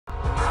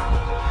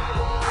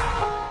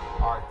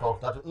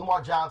folks. Dr.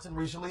 Umar Johnson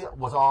recently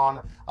was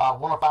on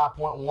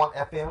 105.1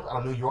 FM out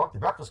of New York, The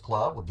Breakfast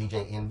Club, with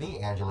DJ Envy,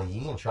 Angela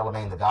Yee, and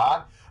Charlamagne the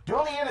God.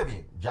 During the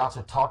interview,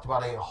 Johnson talked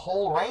about a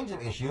whole range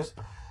of issues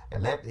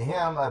and led to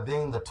him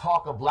being the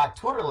talk of Black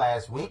Twitter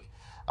last week.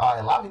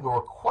 And a lot of people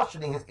were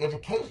questioning his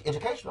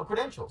educational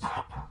credentials.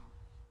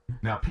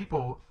 Now,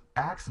 people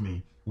ask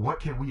me, what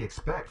can we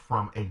expect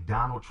from a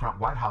Donald Trump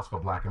White House for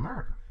Black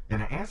America?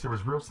 And the answer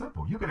is real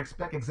simple. You can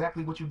expect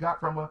exactly what you got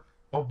from a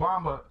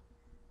Obama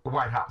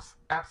White House.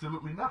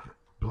 Absolutely nothing.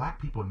 Black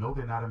people know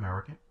they're not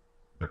American,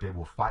 but they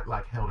will fight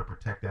like hell to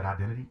protect that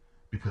identity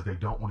because they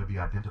don't want to be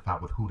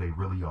identified with who they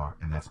really are,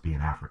 and that's being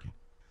African.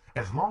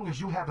 As long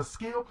as you have a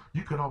skill,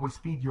 you can always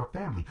feed your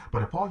family.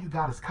 But if all you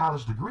got is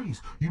college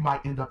degrees, you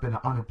might end up in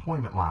the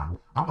unemployment line.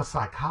 I'm a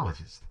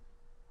psychologist.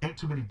 Ain't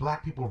too many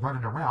black people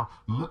running around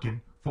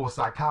looking for a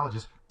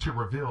psychologist to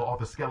reveal all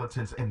the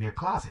skeletons in their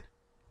closet.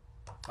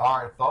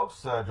 All right,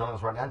 folks, joining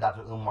us right now,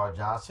 Dr. Umar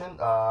Johnson.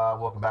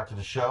 Welcome back to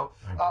the show.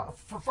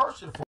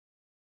 First and foremost,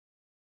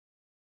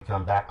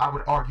 come back. I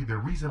would argue the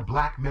reason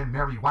black men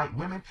marry white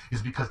women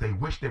is because they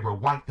wish they were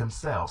white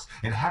themselves.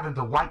 And having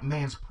the white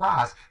man's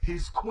prize,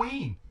 his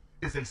queen,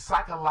 is a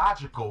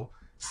psychological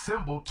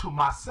symbol to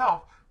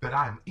myself that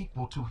I am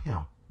equal to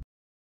him.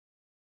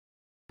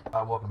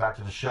 Welcome back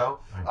to the show.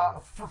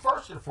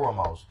 First and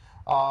foremost,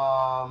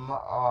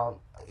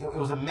 it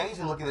was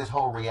amazing looking at this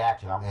whole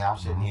reaction. I mean, I'm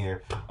sitting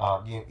here,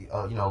 you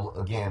know,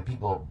 again,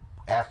 people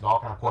asking all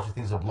kind of questions,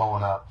 things are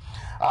blowing up.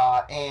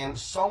 And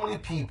so many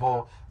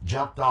people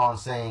jumped on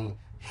saying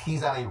he's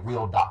not a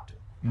real doctor.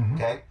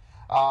 Okay?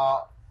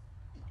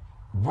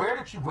 Where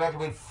did you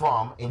graduate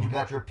from and you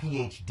got your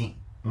PhD?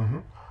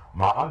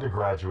 My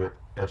undergraduate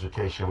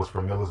education was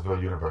from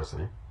Millersville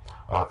University.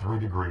 3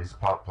 degrees,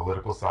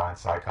 political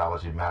science,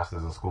 psychology,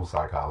 master's in school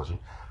psychology.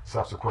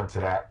 Subsequent to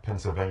that,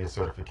 Pennsylvania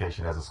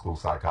certification as a school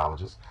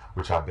psychologist,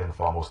 which I've been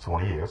for almost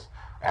 20 years.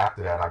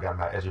 After that, I got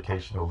my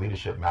educational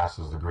leadership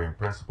master's degree and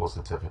principal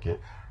certificate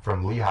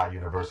from Lehigh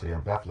University in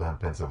Bethlehem,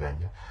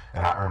 Pennsylvania.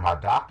 And I earned my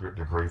doctorate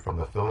degree from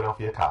the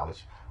Philadelphia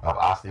College of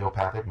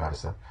Osteopathic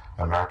Medicine,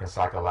 American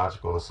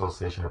Psychological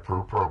Association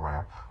approved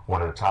program,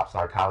 one of the top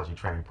psychology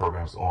training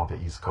programs on the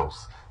East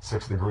Coast.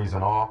 6 degrees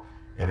in all,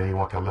 and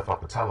anyone can lift up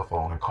the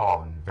telephone and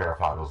call and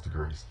verify those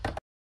degrees.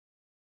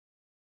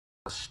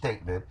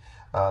 Statement.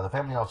 The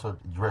family also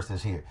addressed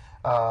this here.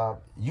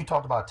 You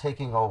talked about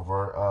taking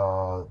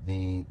over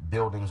the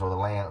buildings or the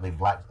land of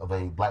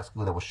a black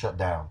school that was shut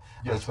down.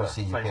 Yes, sir.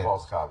 St.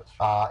 Paul's College.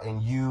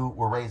 And you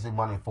were raising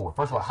money for it.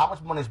 First of all, how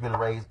much money has been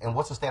raised, and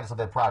what's the status of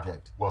that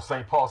project? Well,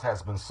 St. Paul's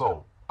has been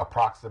sold.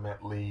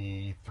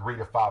 Approximately 3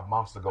 to 5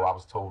 months ago, I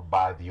was told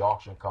by the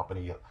auction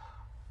company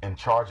in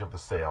charge of the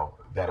sale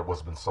that it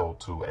was been sold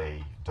to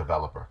a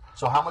developer.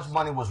 So how much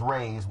money was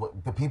raised?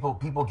 What the people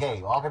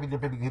gave? All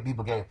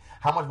people gave.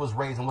 How much was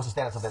raised, and what's the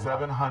status of that?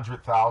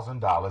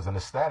 $700,000, and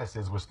the status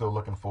is we're still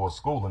looking for a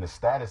school, and the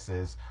status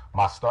is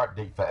my start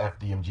date for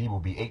FDMG will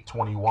be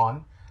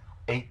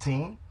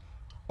 8/21/18,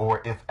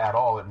 or if at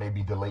all, it may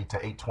be delayed to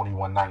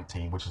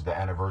 8/21/19, which is the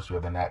anniversary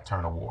of the Nat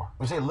Turner War.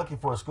 When you say looking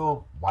for a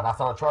school, why not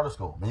start a charter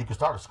school? I mean, you can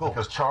start a school.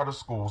 Because charter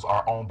schools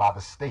are owned by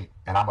the state,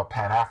 and I'm a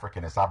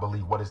Pan-Africanist. I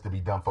believe what is to be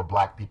done for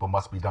black people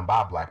must be done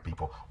by black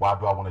people. Why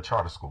do I want a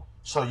charter school?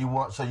 So you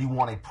want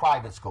a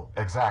private school?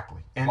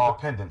 Exactly.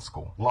 Independent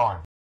school.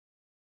 Lauren.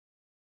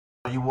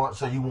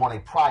 So you want a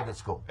private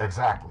school?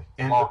 Exactly.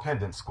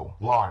 Independent school.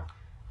 Lauren.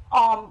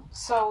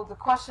 So the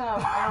question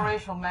of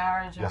interracial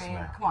marriage, I mean,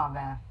 come on,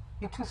 man.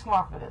 You're too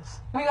smart for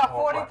this. We got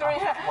 43.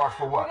 Smart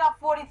for what? We got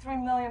 43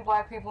 million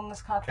black people in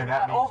this country. And we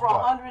that got means over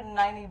what?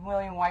 190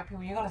 million white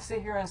people. You're gonna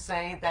sit here and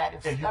say that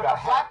if a you got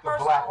black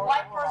person, a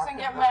white person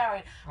get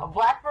married, a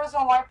black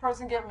person, a white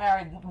person get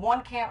married,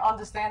 one can't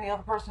understand the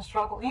other person's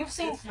struggle. You've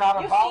seen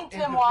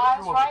Tim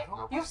Wise, right?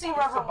 You've seen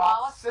Reverend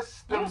Wallace.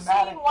 You've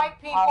seen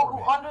white people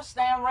who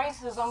understand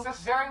racism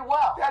very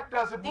well. That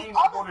doesn't mean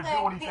they're going to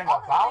do anything about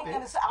it. The other thing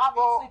that is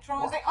obviously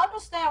true is they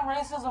understand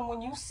racism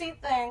when you see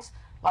things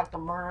like the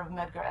murder of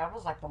Medgar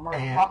Evers, like the murder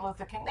of Martin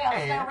Luther King. They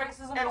understand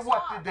racism. And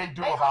what did they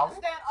do about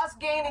it? They understand us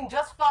gaining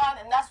just fine,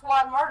 and that's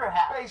why murder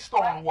happened. Based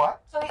on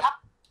what? So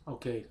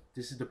okay,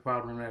 this is the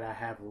problem that I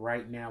have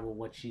right now with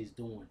what she's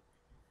doing.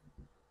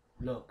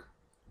 Look,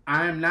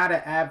 I am not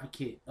an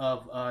advocate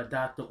of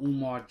Dr.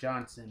 Umar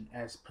Johnson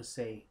as per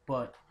se,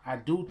 but I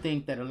do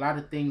think that a lot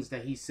of things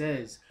that he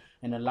says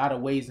and a lot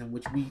of ways in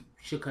which we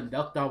should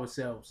conduct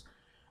ourselves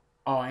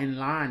are in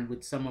line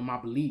with some of my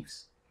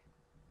beliefs.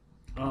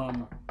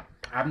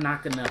 I'm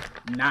not gonna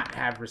not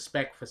have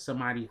respect for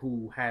somebody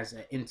who has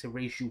an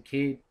interracial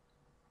kid.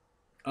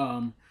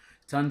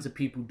 Tons of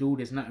people do.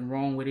 There's nothing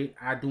wrong with it.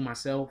 I do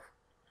myself.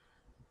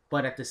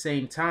 But at the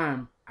same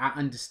time, I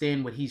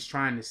understand what he's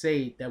trying to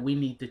say, that we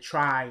need to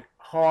try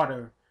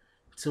harder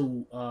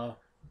to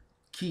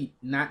keep,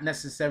 not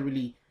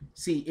necessarily...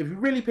 See, if you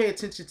really pay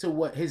attention to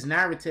what his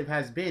narrative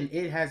has been,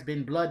 it has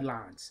been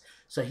bloodlines.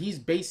 So he's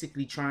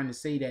basically trying to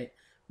say that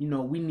you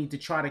know, we need to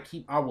try to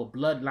keep our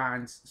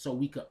bloodlines so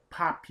we could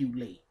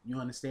populate. You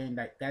understand?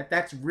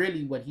 That's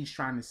really what he's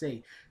trying to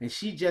say. And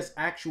she just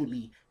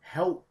actually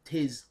helped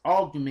his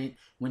argument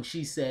when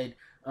she said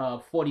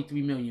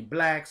 43 million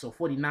blacks or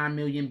 49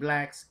 million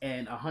blacks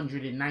and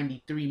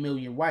 193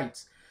 million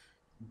whites.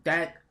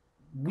 That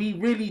we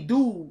really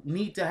do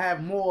need to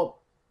have more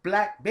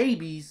black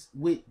babies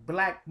with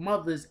black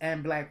mothers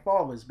and black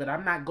fathers. But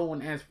I'm not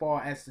going as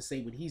far as to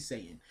say what he's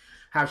saying.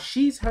 How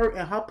she's hurt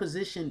in her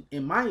position,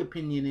 in my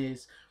opinion,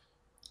 is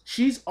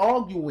she's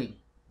arguing.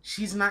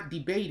 She's not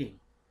debating.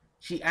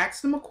 She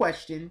asked him a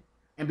question,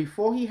 and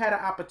before he had an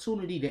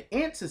opportunity to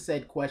answer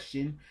said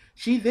question,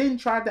 she then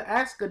tried to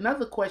ask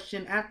another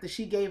question after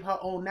she gave her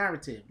own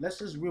narrative. Let's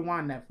just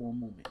rewind that for a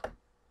moment.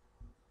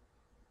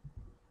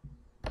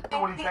 The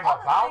other thing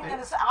that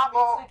is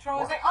obviously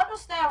true is they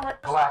understand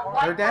a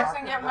white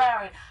person get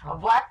married. A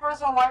black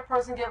person and a white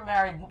person get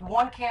married.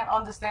 One can't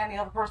understand the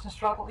other person's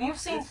struggle. You've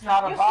seen Tim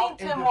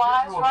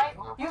Wise, right?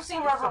 You've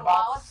seen Reverend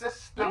Wallace.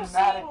 You've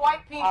seen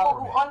white people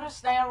who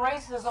understand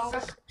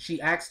racism. She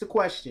asked the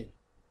question.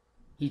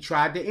 He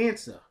tried to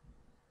answer.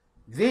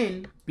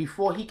 Then,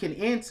 before he can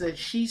answer,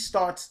 she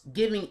starts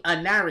giving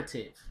a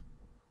narrative.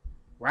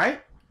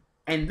 Right?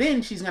 And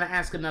then she's going to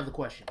ask another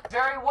question.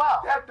 Very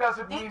well. That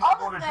doesn't mean she's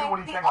going to do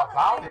anything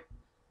about it.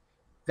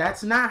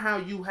 That's not how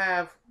you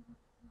have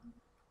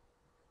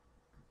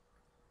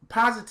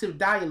positive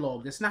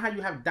dialogue. That's not how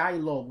you have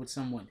dialogue with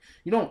someone.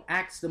 You don't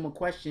ask them a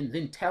question,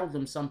 then tell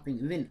them something,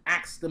 and then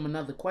ask them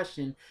another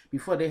question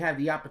before they have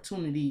the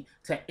opportunity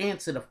to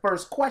answer the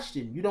first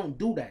question. You don't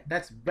do that.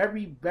 That's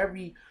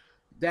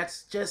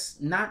that's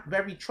just not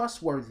very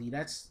trustworthy.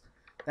 That's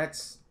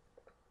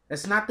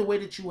not the way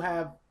that you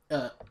have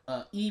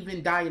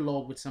even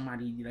dialogue with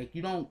somebody. Like,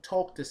 you don't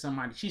talk to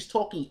somebody. She's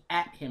talking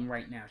at him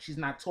right now. She's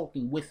not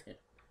talking with him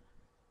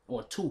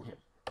or to him.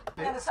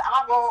 And it's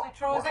obviously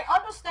true is they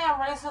understand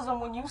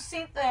racism when you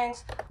see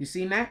things. You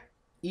seen that?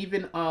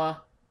 Even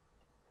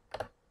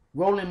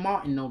Roland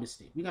Martin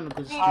noticed it. We're gonna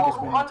go people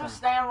who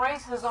understand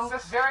racism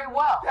very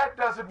well. That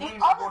doesn't mean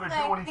you're going to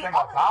do anything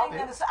about it.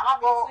 The other thing that is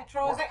obviously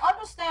true is they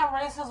understand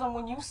racism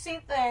when you see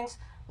things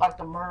like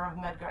the murder of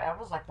Medgar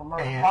Evers, like the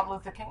murder of Martin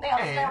Luther King. They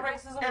understand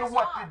racism. And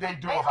what did they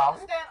do about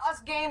it? They understand us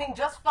gaining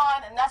just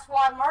fine, and that's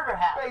why murder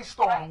happened. Based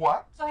on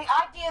what? So the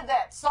idea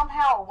that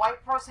somehow a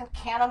white person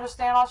can't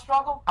understand our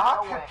struggle, I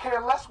could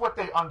care less what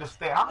they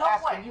understand. I'm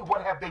asking you,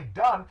 what have they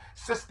done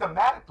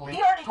systematically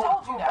to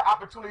improve the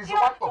opportunities of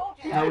white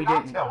folks? He did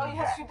not tell me that.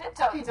 Yes, you did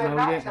tell me He did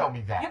not tell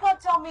me that. You're going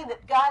to tell me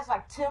that guys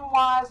like Tim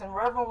Wise and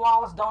Reverend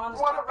Wallace don't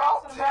understand? What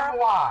about Tim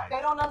Wise?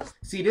 They don't understand.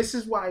 See, this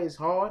is why it's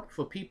hard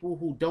for people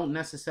who don't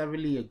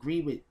necessarily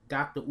agree with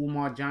Dr.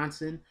 Umar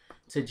Johnson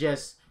to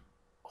just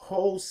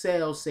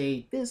wholesale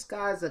say this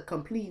guy's a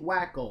complete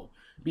wacko,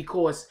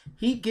 because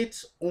he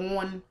gets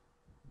on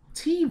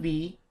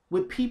TV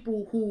with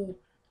people who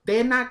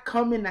they're not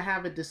coming to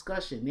have a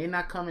discussion. They're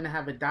not coming to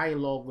have a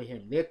dialogue with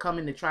him. They're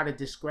coming to try to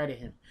discredit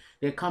him.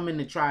 They're coming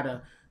to try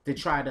to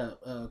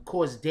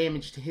cause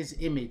damage to his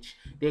image.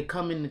 They're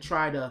coming to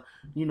try to,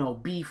 you know,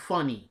 be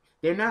funny.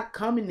 They're not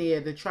coming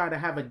there to try to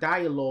have a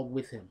dialogue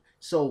with him.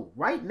 So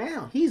right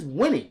now, he's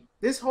winning.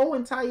 This whole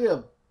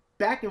entire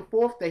back and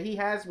forth that he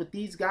has with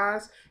these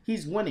guys,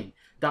 he's winning.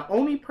 The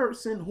only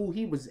person who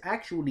he was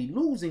actually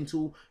losing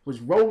to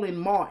was Roland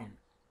Martin.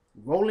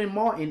 Roland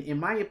Martin, in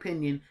my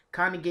opinion,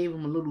 kind of gave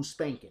him a little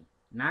spanking.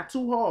 Not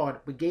too hard,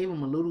 but gave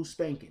him a little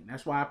spanking.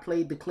 That's why I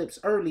played the clips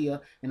earlier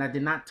and I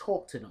did not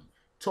talk through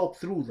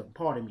them,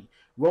 pardon me.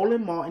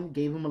 Roland Martin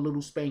gave him a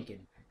little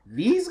spanking.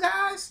 These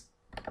guys...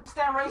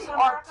 understand racism.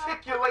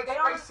 Articulate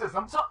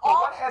racism. So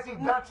what has he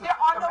done to there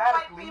are no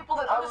white people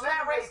that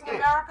understand race in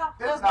America.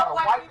 There's not a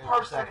white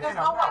person in America. There's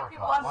no white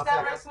people who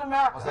understand race in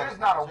America. There's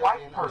not a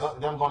white person.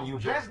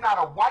 There's not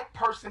a white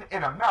person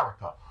in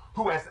America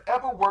who has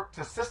ever worked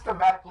to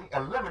systematically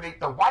eliminate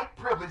the white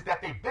privilege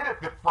that they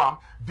benefit from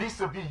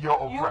vis-a-vis your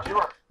oppression.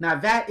 Now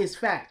that is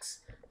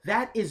facts.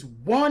 That is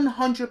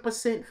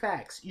 100%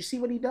 facts. You see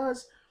what he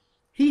does?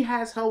 He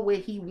has her where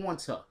he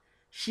wants her.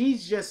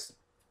 She's just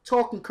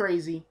talking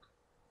crazy.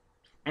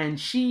 And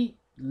she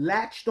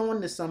latched on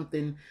to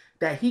something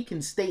that he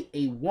can state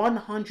a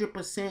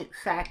 100%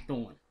 fact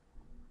on.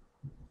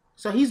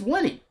 So he's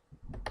winning.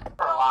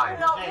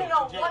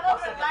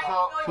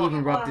 He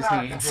even rubbed his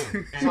hands.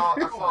 We're not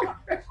going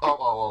to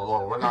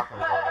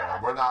go there.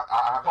 We're not.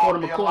 I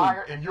called me a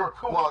liar, and you're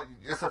cool. Well,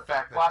 it's a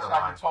fact that you're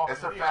lying.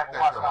 It's a fact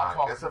that you're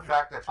lying. It's a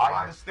fact that you're lying.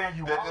 I understand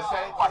you. To say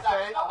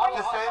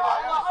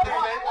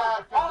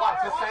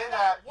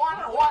that.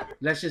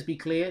 Let's just be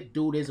clear.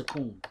 Dude is a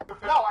coon.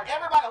 No,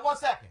 everybody, 1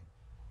 second.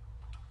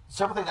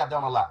 Several things I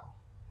don't allow.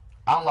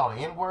 I don't allow the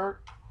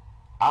N-word.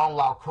 I don't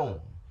allow coon.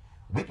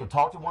 We can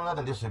talk to one another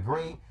and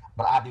disagree,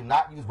 but I do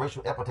not use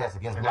racial epithets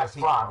against black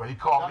people. Fine, but he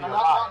called me a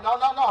liar. No.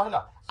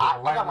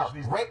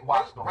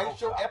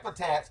 Racial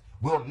epithets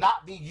will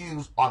not be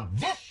used on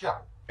this show.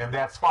 And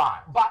that's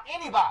fine. By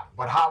anybody.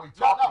 But how we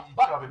talk to each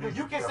other.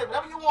 You can say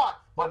whatever you want,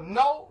 but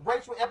no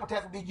racial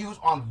epithets will be used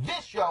on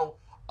this show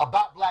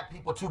about black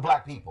people to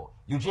black people.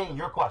 Eugene,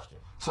 your question.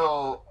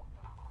 So,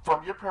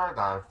 from your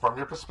paradigm, from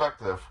your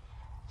perspective,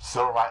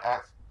 Civil Rights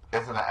Act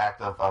isn't an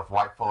act of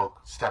white folk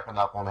stepping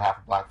up on behalf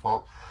of black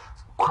folk.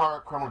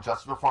 Current criminal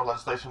justice reform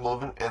legislation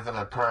movement isn't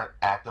a current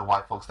act of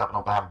white folk stepping up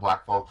on behalf of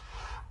black folk.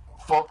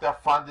 Folk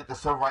that funded the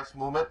civil rights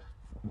movement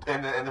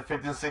in the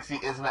 50s and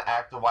 60s isn't an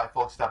act of white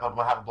folk stepping up on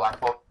behalf of black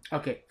folk.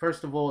 Okay,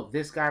 first of all,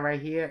 this guy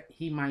right here,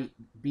 he might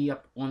be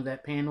up on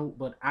that panel,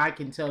 but I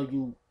can tell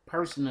you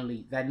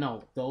personally that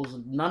no,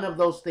 none of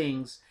those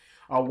things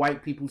are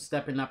white people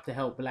stepping up to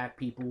help black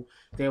people.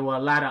 There were a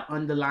lot of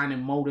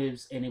underlying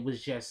motives, and it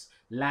was just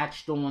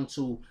latched on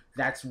to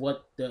that's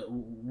what a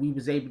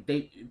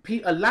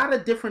lot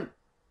of different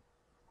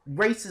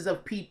races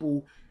of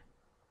people,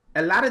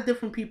 a lot of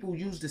different people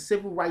use the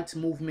civil rights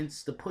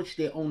movements to push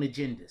their own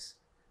agendas.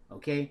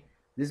 Okay,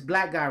 this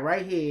black guy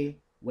right here,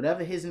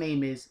 whatever his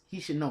name is, he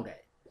should know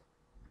that.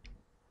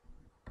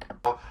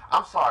 Well,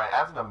 I'm sorry,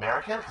 as an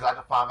American, because I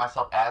define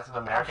myself as an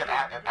American,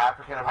 an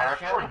African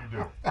American. I'm sure you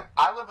do.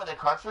 I live in a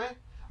country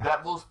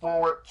that moves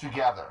forward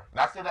together.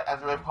 And I say that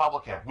as a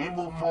Republican. We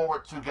move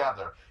forward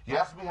together.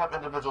 Yes, we have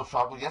individual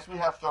struggle. Yes, we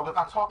have struggle.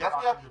 Yes,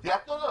 we have.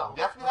 Yes, no.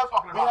 Yes,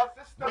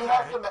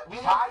 we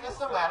have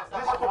systematic.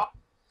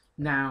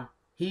 Now,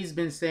 he's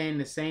been saying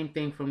the same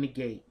thing from the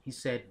gate. He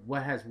said,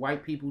 what has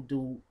white people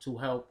do to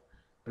help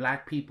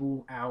black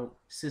people out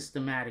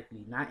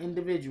systematically, not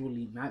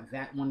individually, not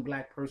that one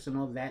black person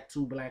or that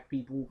two black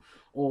people,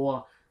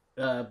 or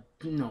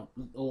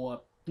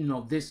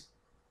this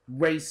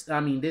race. I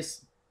mean,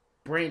 this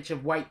branch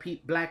of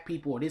black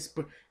people, or this.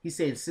 He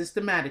said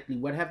systematically,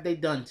 what have they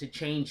done to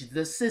change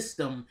the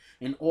system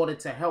in order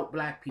to help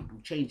black people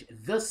change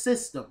the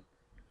system?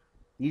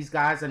 These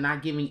guys are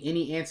not giving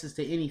any answers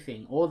to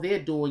anything. All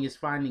they're doing is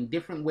finding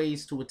different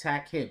ways to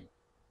attack him.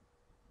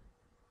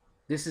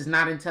 This is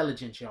not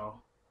intelligence,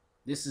 y'all.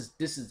 This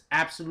is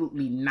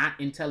absolutely not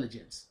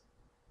intelligence.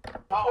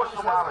 Finish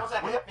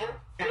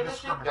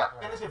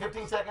in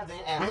 15 seconds.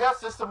 We have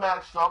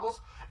systematic struggles,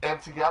 and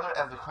together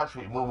as a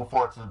country, moving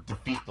forward to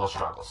defeat those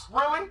struggles.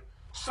 Really?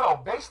 So,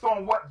 based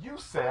on what you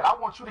said, I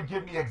want you to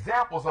give me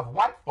examples of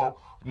white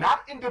folk,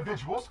 not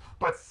individuals,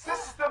 but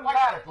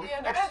systematically.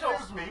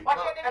 Excuse me. Why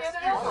can't they be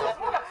individuals?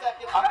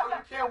 I know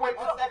you can't wait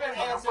for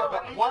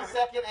 1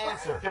 second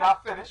answer. Can I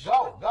finish?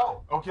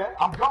 Go. Okay,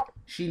 I'm going.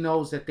 She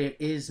knows that there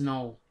is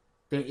no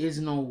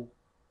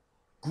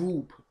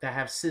group that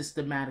have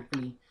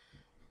systematically.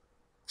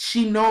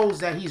 She knows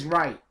that he's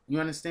right. You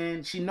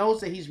understand? She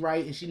knows that he's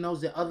right, and she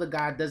knows the other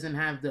guy doesn't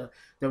have the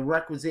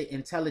requisite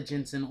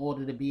intelligence in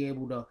order to be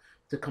able to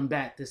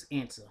combat this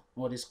answer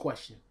or this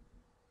question.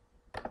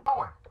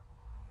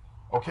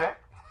 Okay?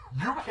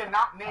 You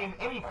cannot name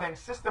anything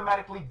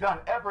systematically done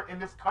ever in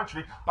this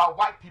country by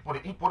white people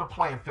to equal the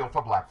playing field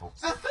for black folks.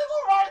 The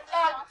Civil Rights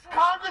Act,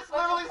 Congress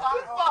literally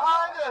sits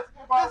behind us.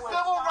 The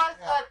Civil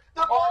Rights Act,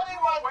 the Voting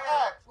Rights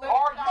Act.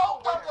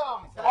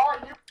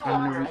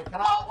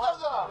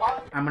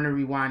 I'm going to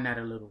rewind that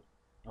a little,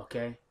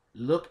 okay?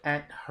 Look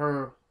at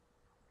her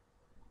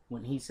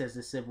when he says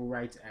the Civil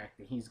Rights Act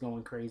and he's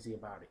going crazy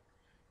about it.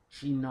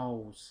 She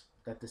knows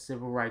that the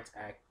Civil Rights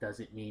Act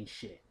doesn't mean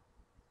shit.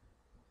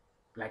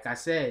 Like I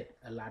said,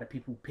 a lot of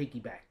people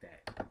piggyback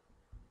that.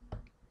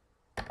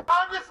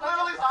 Congress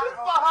literally sits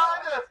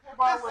behind us.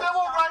 The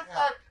Civil Rights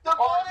Act, the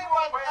Voting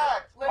Rights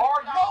Act.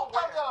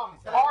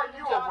 Are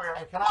you aware?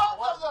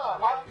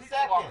 White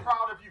people are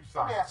proud of you,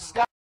 son.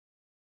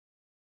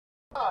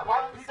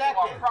 White people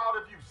are proud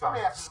of you, son.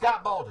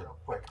 Scott Bolden.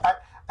 Quick.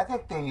 I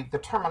think the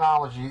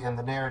terminology and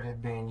the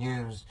narrative being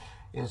used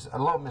is a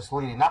little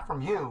misleading, not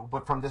from you,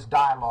 but from this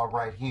dialogue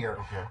right here.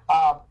 Okay.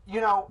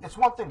 It's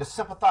one thing to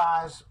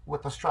sympathize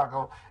with the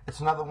struggle. It's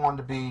another one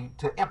to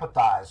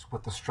empathize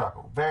with the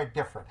struggle. Very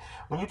different.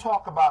 When you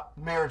talk about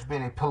marriage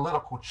being a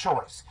political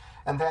choice,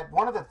 and that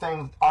one of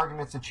the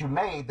arguments that you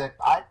made that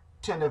I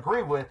tend to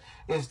agree with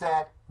is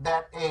that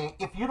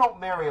if you don't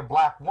marry a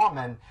black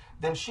woman,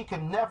 then she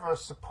can never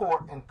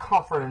support and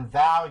comfort and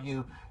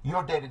value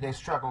your day-to-day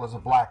struggle as a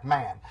black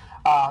man.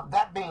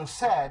 That being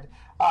said,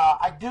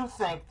 I do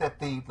think that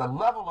the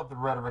level of the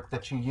rhetoric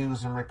that you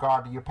use in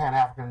regard to your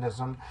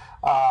Pan-Africanism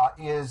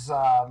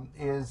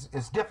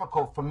is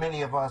difficult for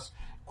many of us,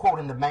 quote,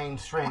 in the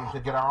mainstream to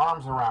get our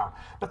arms around.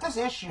 But this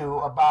issue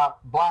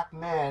about black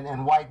men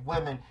and white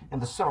women in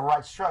the civil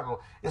rights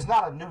struggle is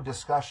not a new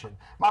discussion.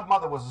 My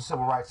mother was a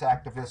civil rights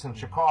activist in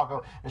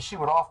Chicago, and she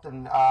would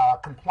often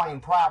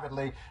complain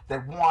privately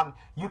that, one,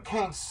 you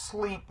can't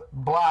sleep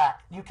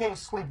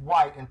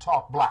white and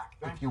talk black,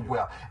 if you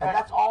will. And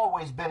that's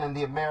always been in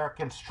the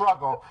American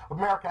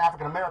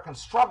African-American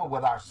struggle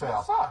with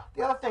ourselves.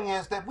 The other thing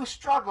is that we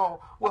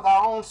struggle with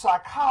our own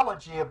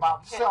psychology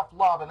about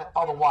self-love and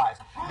otherwise.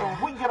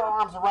 And we get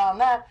our arms around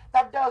that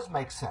does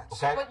make sense.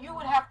 Okay? But you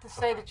would have to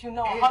say that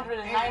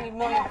 190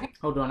 million people.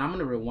 Hold on, I'm going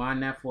to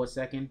rewind that for a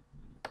second.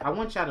 I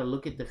want y'all to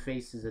look at the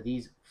faces of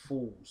these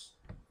fools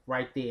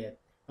right there.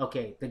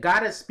 Okay, the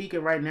guy that's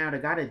speaking right now, the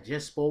guy that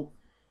just spoke,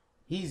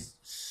 he's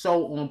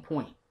so on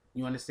point.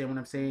 You understand what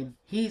I'm saying?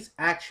 He's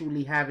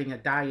actually having a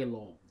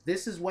dialogue.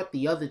 This is what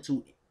the other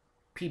two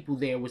people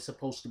there were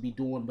supposed to be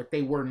doing, but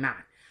they were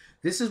not.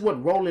 This is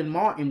what Roland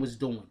Martin was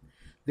doing.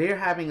 They're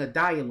having a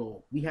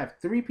dialogue. We have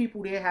 3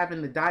 people there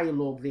having the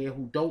dialogue there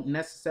who don't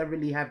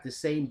necessarily have the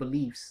same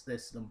belief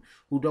system,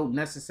 who don't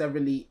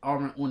necessarily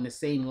aren't on the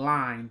same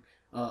line,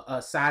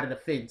 side of the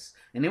fence.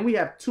 And then we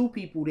have 2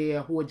 people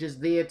there who are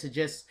just there to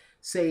just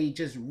say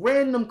just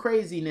random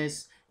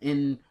craziness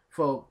and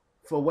for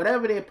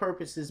whatever their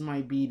purposes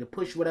might be, to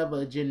push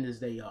whatever agendas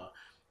they are.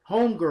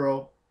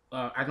 Homegirl,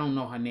 I don't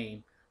know her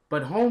name,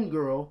 but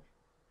Homegirl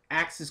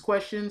asks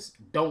questions,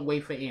 don't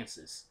wait for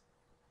answers.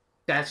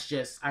 That's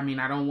just, I mean,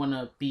 I don't want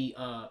to be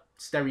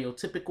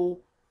stereotypical,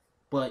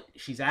 but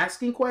she's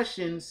asking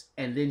questions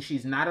and then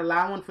she's not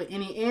allowing for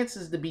any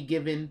answers to be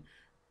given.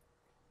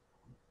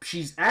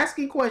 She's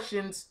asking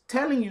questions,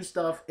 telling you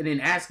stuff, and then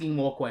asking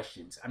more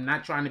questions. I'm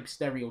not trying to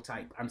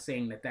stereotype. I'm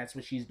saying that that's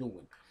what she's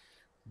doing.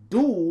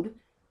 Dude,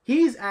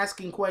 he's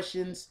asking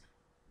questions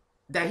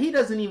that he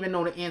doesn't even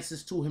know the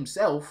answers to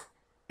himself.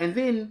 And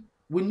then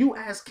when you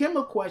ask him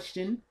a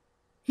question,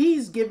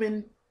 he's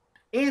giving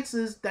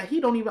answers that he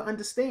don't even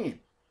understand.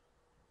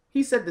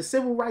 He said the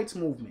civil rights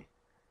movement.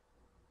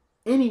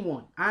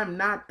 Anyone, I'm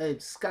not a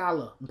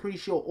scholar. I'm pretty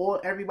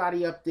sure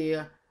everybody up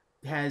there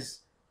has,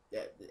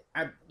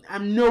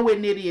 I'm nowhere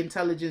near the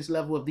intelligence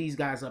level of these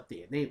guys up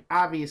there. They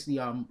obviously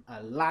are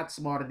a lot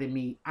smarter than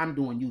me. I'm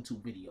doing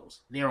YouTube videos.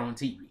 They're on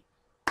TV.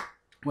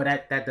 Well,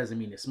 that doesn't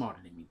mean they're smarter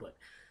than me, but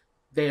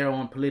they're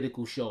on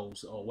political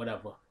shows or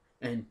whatever.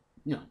 And,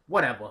 you know,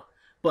 whatever.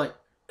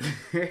 But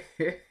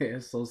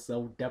it's so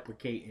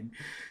self-deprecating.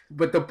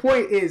 But the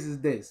point is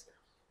this.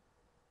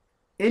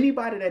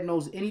 Anybody that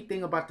knows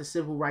anything about the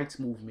civil rights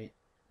movement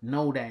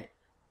know that,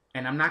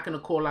 and I'm not going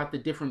to call out the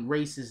different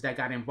races that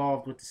got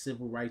involved with the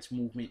civil rights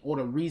movement or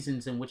the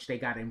reasons in which they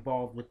got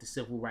involved with the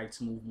civil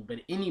rights movement, but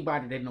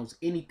anybody that knows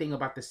anything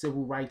about the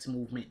civil rights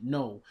movement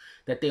know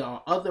that there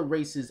are other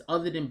races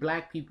other than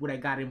black people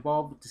that got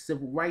involved with the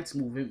civil rights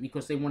movement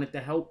because they wanted to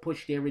help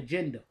push their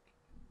agenda.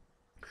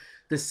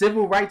 The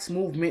civil rights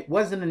movement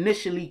wasn't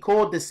initially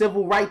called the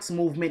civil rights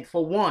movement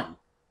for one.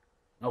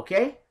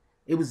 Okay?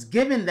 It was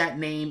given that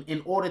name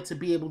in order to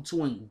be able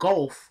to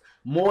engulf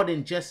more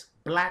than just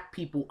black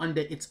people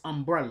under its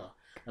umbrella.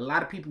 A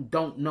lot of people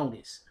don't know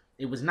this.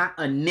 It was not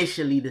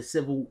initially the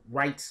civil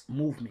rights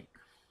movement.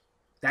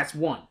 That's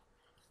one.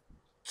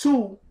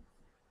 2,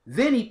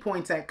 then he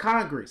points at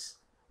Congress.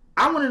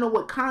 I want to know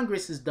what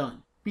Congress has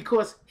done.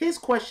 Because his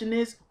question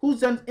is,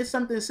 who's done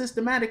something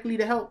systematically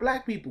to help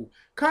black people?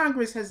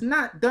 Congress has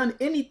not done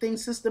anything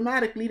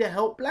systematically to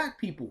help black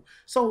people.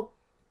 So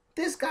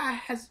this guy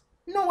has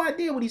no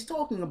idea what he's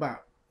talking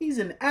about. He's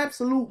an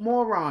absolute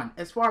moron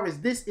as far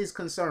as this is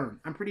concerned.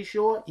 I'm pretty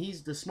sure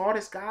he's the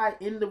smartest guy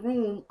in the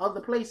room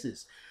other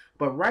places.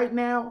 But right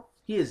now,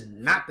 he is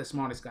not the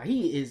smartest guy.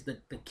 He is the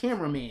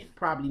cameraman.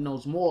 Probably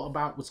knows more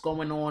about what's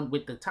going on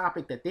with the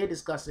topic that they're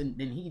discussing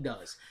than he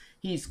does.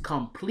 He's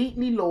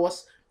completely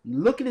lost.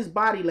 Look at his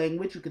body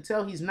language. You can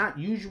tell he's not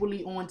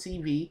usually on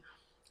TV.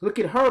 Look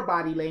at her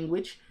body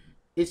language.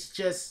 It's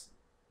just,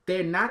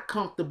 they're not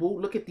comfortable.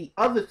 Look at the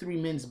other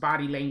 3 men's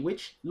body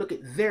language. Look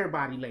at their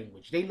body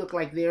language. They look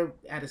like they're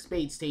at a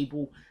spades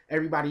table.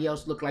 Everybody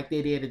else look like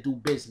they're there to do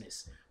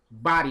business.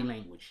 Body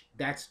language.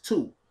 That's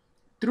 2.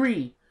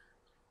 3,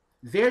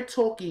 they're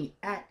talking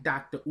at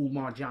Dr.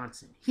 Umar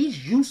Johnson.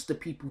 He's used to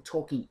people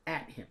talking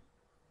at him.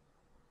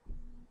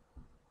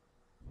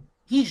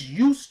 He's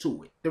used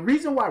to it. The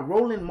reason why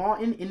Roland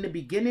Martin in the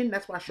beginning,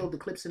 that's why I showed the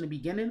clips in the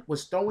beginning,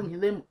 was throwing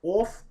them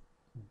off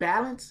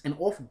balance and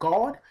off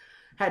guard,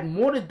 had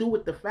more to do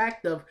with the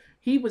fact of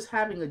he was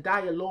having a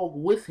dialogue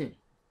with him.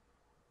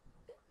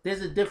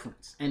 There's a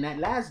difference. And that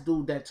last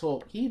dude that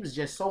talked, he was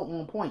just so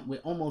on point with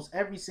almost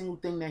every single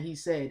thing that he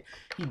said.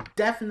 He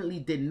definitely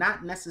did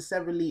not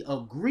necessarily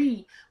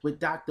agree with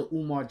Dr.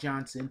 Umar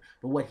Johnson,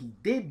 but what he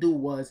did do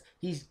was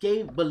he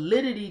gave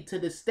validity to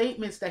the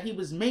statements that he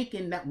was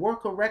making that were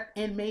correct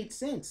and made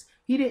sense.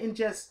 He didn't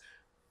just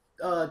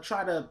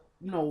try to,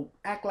 you know,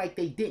 act like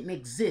they didn't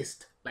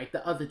exist like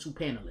the other 2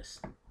 panelists.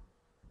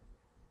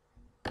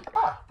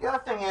 The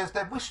other thing is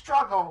that we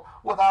struggle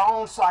with our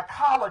own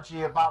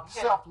psychology about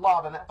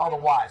self-love and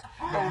otherwise.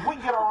 And if we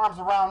get our arms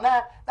around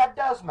that, that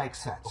does make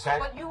sense. Okay.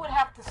 But you would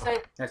have to say...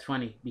 That's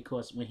funny,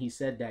 because when he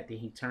said that, then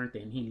he turned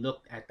and he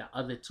looked at the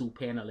other 2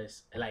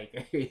 panelists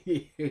like...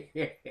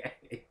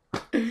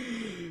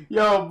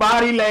 Yo,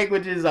 body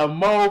language is a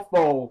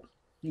mofo.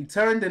 He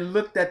turned and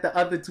looked at the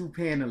other 2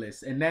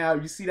 panelists. And now,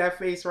 you see that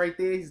face right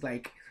there? He's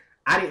like...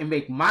 I didn't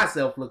make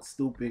myself look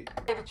stupid.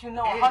 That you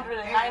know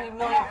 190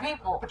 million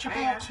people. But you're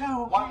being too...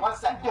 One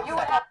second.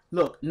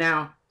 Look,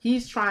 now,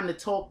 he's trying to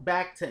talk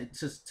back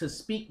to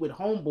speak with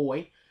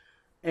Homeboy,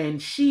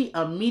 and she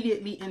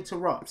immediately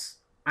interrupts.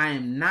 I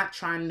am not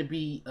trying to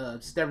be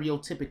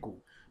stereotypical,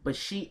 but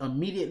she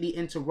immediately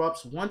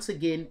interrupts, once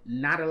again,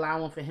 not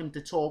allowing for him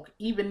to talk,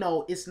 even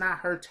though it's not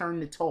her turn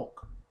to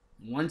talk.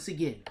 Once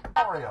again.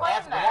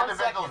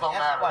 Individuals don't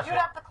matter. You'd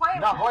have to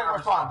claim No, go ahead and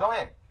respond. Go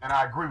ahead. And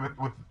I agree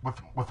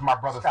with my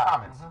brother's Scott.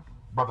 comments.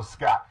 Brother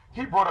Scott.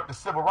 He brought up the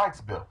Civil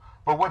Rights Bill.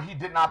 But what he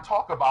did not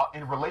talk about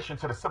in relation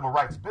to the Civil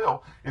Rights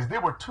Bill is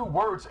there were 2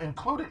 words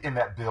included in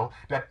that bill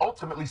that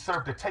ultimately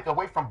served to take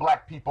away from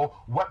black people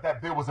what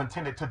that bill was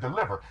intended to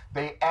deliver.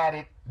 They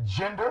added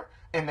gender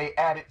and they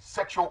added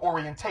sexual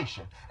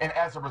orientation. And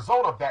as a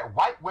result of that,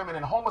 white women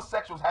and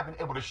homosexuals have been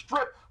able to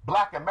strip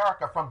black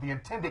America from the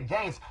intended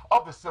gains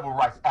of the Civil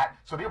Rights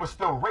Act. So there was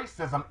still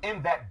racism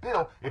in that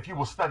bill if you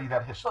will study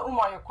that history. So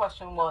Umar, your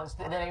question was,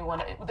 has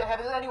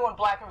anyone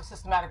black ever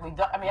systematically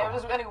done,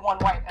 has anyone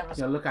white ever...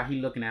 Yo, look how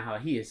he looking at her.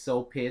 He is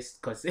so pissed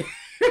because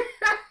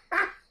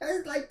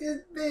it's like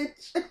this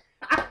bitch.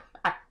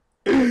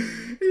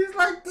 He's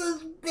like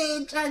this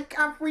bitch. I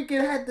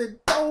freaking had the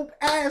dope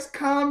ass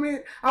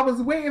comment. I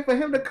was waiting for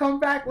him to come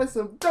back with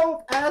some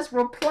dope ass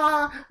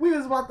reply. We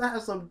was about to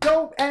have some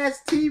dope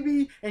ass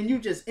TV, and you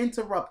just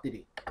interrupted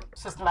it.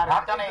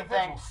 Systematically done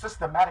anything.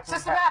 Systematically.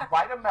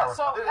 White America.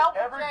 So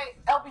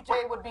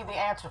LBJ would be the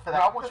answer for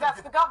that. Because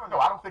that's the government. No,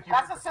 I don't think you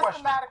That's heard a the question.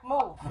 systematic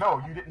move.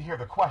 No, you didn't hear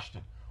the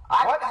question.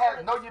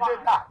 No, you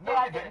did not.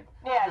 No, you didn't.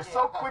 Yeah, you're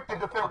so quick to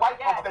defend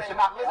white folks that you're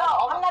not listening.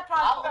 No, I'm not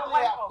trying to I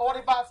literally have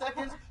 45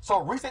 seconds,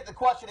 so restate the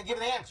question and give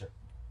an answer.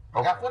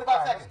 I got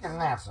 45 seconds. Get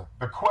an answer.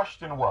 The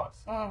question was,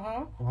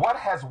 what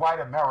has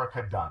white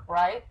America done?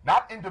 Right.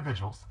 Not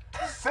individuals.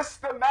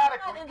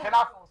 Systematically,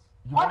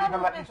 you won't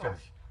even let me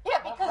finish. Yeah,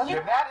 because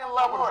you're not in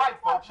love with white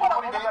folks. You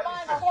won't even let me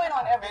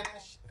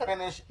finish.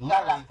 Finish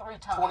literally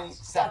 20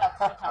 seconds.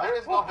 There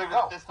is no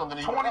bigger system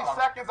than 20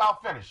 seconds, I'll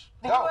finish.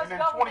 No, and in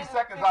 20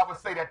 seconds, I would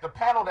say that the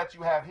panel that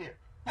you have here,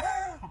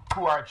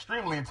 who are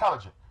extremely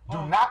intelligent,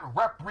 do not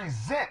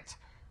represent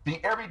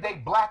the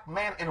everyday black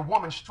man and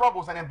woman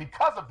struggles, and then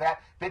because of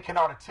that, they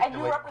cannot articulate.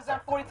 And you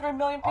represent 43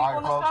 million people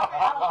in this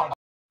country?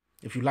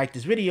 If you like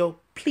this video,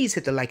 please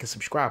hit the like and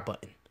subscribe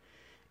button.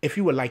 If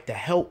you would like to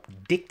help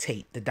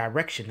dictate the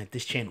direction that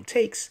this channel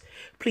takes,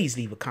 please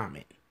leave a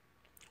comment.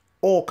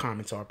 All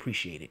comments are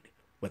appreciated,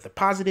 whether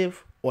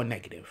positive or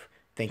negative.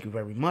 Thank you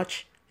very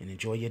much and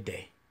enjoy your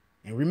day.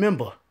 And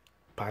remember,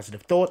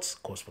 positive thoughts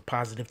cause for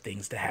positive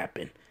things to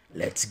happen.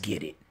 Let's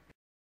get it.